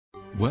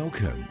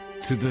Welcome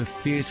to the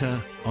theatre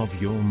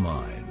of your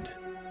mind.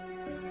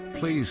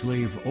 Please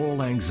leave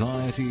all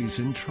anxieties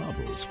and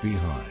troubles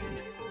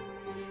behind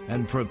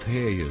and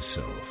prepare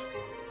yourself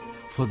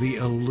for the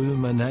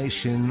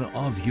illumination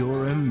of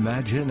your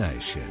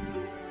imagination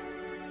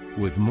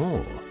with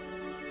more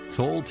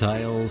Tall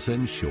Tales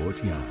and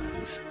Short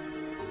Yarns,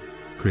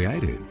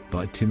 created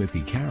by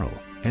Timothy Carroll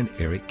and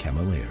Eric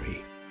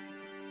Camilleri.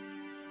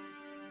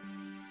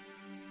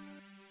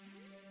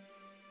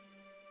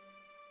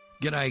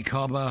 G'day,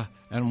 Cobber,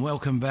 and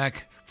welcome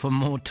back for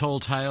more Tall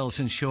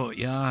Tales and Short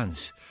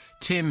Yarns.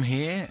 Tim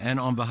here, and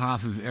on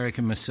behalf of Eric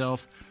and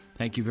myself,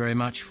 thank you very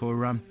much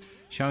for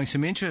showing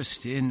some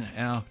interest in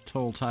our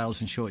Tall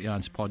Tales and Short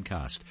Yarns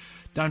podcast.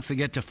 Don't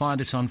forget to find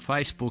us on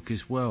Facebook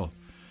as well.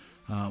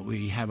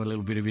 We have a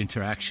little bit of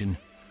interaction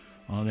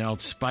on the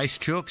old Space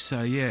Chook,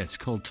 so yeah, it's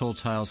called Tall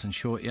Tales and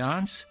Short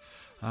Yarns.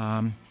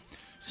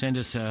 Send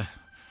us a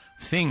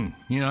thing,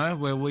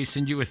 where we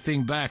send you a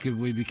thing back if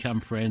we become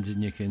friends,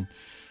 and you can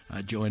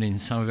join in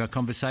some of our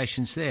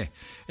conversations there.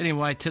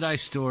 Anyway,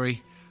 today's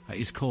story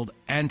is called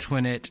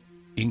Antoinette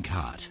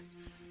Inkart,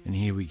 and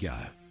here we go.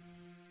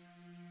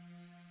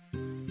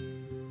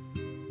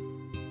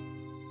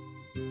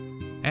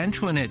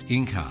 Antoinette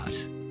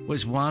Inkart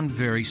was one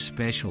very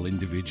special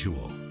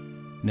individual.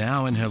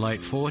 Now in her late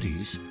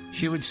 40s,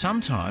 she would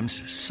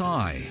sometimes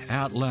sigh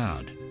out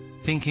loud,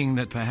 thinking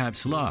that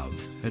perhaps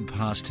love had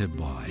passed her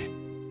by.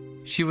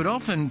 She would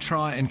often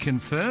try and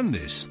confirm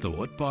this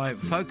thought by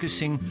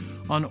focusing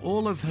on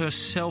all of her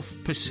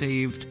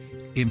self-perceived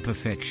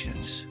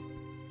imperfections.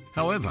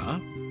 However,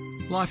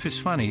 life is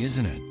funny,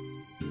 isn't it?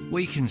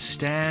 We can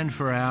stand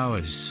for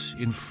hours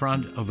in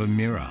front of a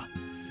mirror,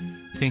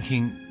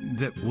 thinking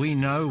that we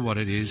know what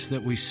it is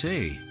that we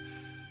see.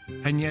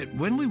 And yet,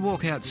 when we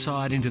walk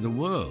outside into the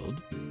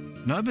world,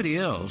 nobody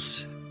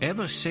else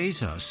ever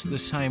sees us the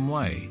same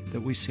way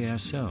that we see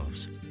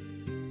ourselves.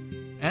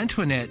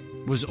 Antoinette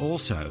was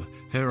also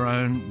her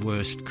own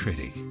worst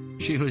critic.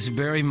 She was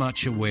very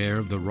much aware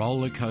of the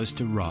roller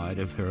coaster ride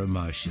of her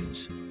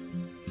emotions.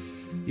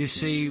 You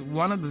see,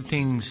 one of the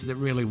things that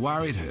really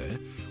worried her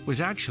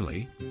was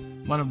actually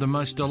one of the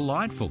most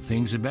delightful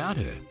things about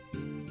her.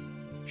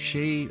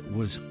 She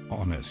was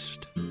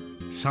honest.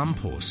 Some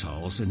poor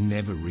souls are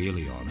never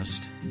really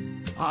honest.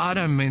 I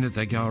don't mean that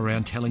they go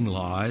around telling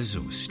lies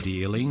or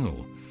stealing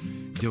or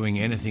doing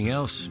anything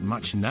else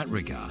much in that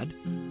regard.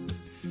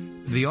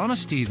 The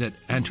honesty that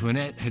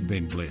Antoinette had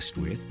been blessed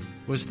with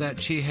was that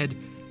she had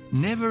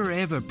never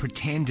ever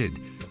pretended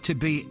to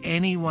be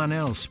anyone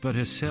else but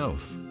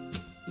herself.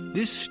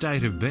 This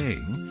state of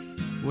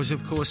being was,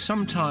 of course,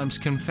 sometimes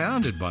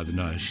confounded by the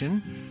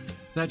notion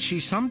that she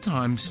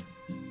sometimes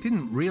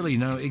didn't really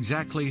know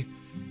exactly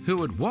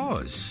who it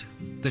was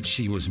that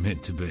she was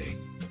meant to be.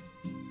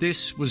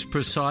 This was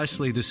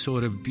precisely the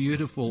sort of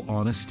beautiful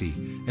honesty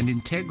and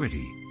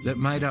integrity that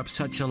made up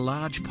such a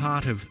large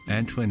part of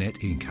Antoinette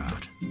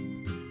Inkart.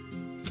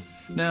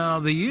 Now,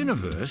 the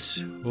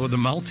universe, or the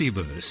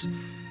multiverse,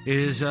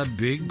 is a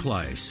big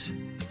place.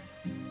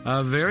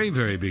 A very,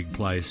 very big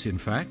place, in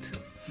fact.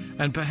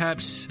 And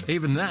perhaps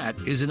even that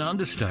is an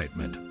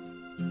understatement.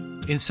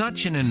 In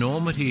such an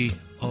enormity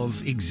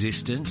of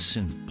existence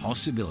and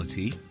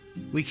possibility,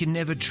 we can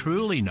never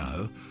truly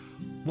know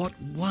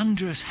what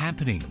wondrous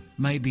happening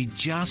may be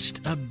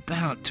just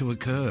about to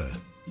occur.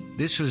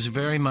 This was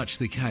very much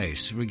the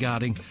case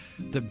regarding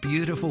the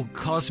beautiful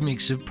cosmic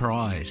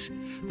surprise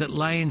that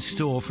lay in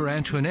store for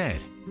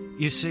Antoinette.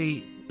 You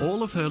see,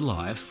 all of her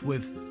life,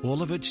 with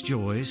all of its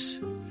joys,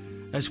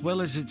 as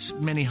well as its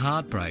many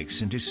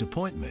heartbreaks and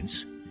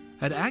disappointments,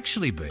 had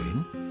actually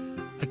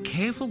been a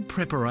careful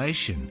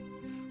preparation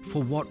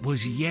for what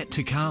was yet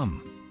to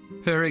come.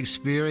 Her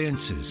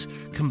experiences,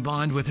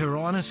 combined with her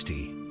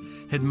honesty,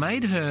 had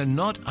made her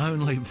not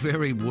only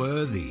very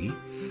worthy,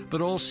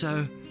 but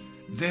also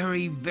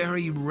very,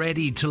 very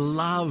ready to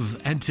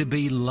love and to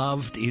be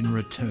loved in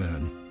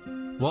return.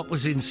 What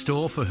was in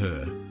store for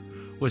her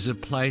was a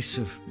place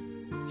of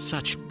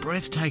such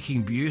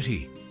breathtaking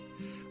beauty,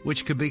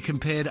 which could be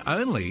compared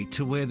only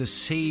to where the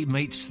sea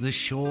meets the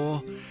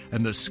shore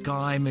and the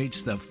sky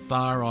meets the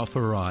far-off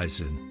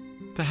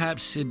horizon.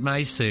 Perhaps it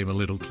may seem a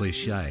little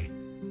cliché,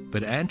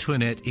 but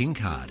Antoinette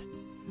Inkart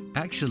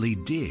actually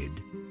did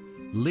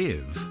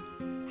live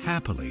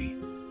happily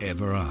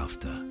ever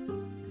after.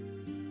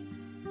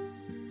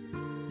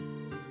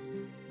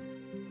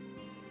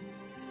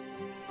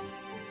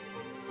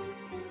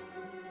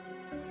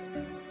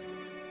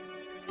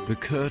 The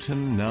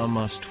curtain now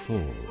must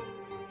fall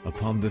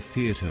upon the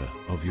theatre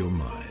of your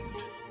mind.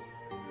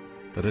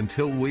 But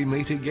until we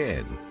meet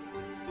again,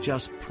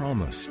 just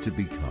promise to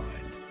be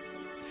kind.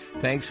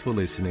 Thanks for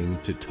listening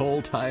to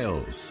Tall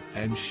Tales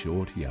and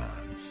Short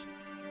Yarns.